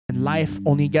And life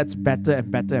only gets better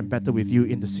and better and better with you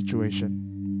in the situation.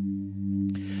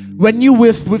 When you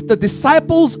with the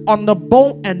disciples on the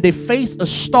boat and they faced a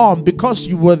storm, because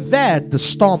you were there, the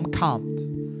storm calmed.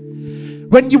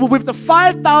 When you were with the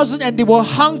 5,000 and they were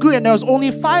hungry and there was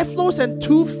only 5 loaves and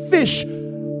 2 fish,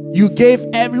 you gave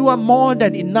everyone more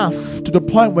than enough, to the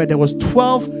point where there was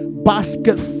 12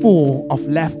 baskets full of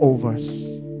leftovers.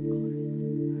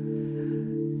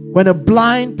 When a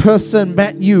blind person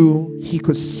met you, he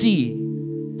could see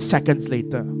seconds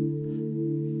later.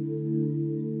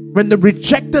 When the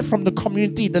rejected from the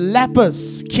community, the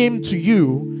lepers, came to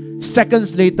you,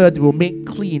 seconds later they were made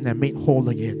clean and made whole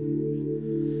again.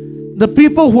 The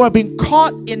people who have been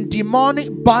caught in demonic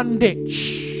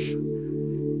bondage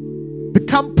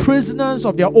become prisoners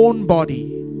of their own body,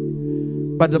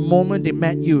 but the moment they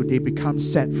met you, they become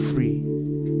set free.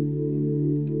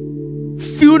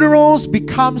 Funerals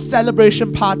become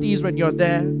celebration parties when you're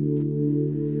there,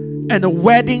 and a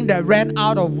wedding that ran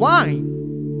out of wine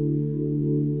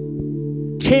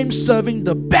came serving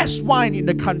the best wine in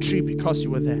the country because you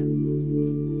were there.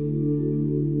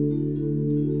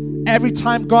 Every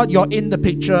time, God, you're in the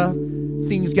picture,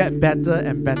 things get better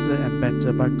and better and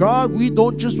better. But God, we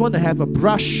don't just want to have a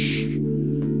brush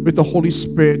with the Holy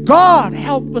Spirit. God,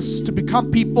 help us to become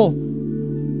people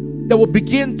that will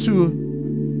begin to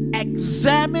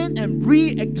examine and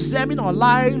re-examine our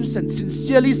lives and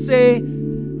sincerely say,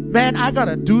 man, I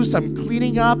gotta do some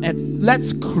cleaning up, and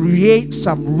let's create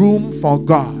some room for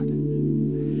God.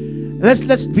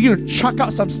 Let's begin to chuck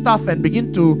out some stuff and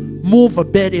begin to move a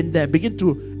bed in there, begin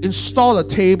to install a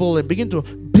table and begin to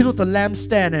build a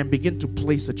lampstand and begin to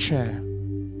place a chair.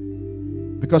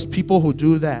 Because people who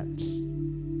do that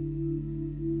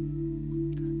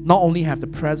not only have the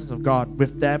presence of God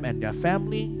with them and their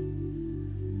family,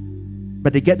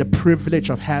 but they get the privilege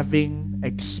of having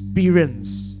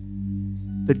experienced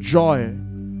the joy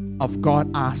of God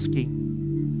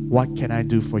asking, what can I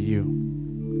do for you?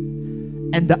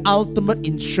 And the ultimate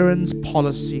insurance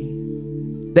policy,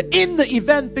 that in the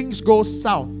event things go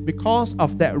south, because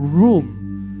of that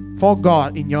room for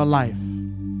God in your life,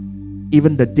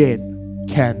 even the dead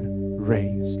can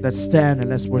raise. Let's stand and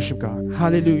let's worship God.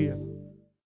 Hallelujah.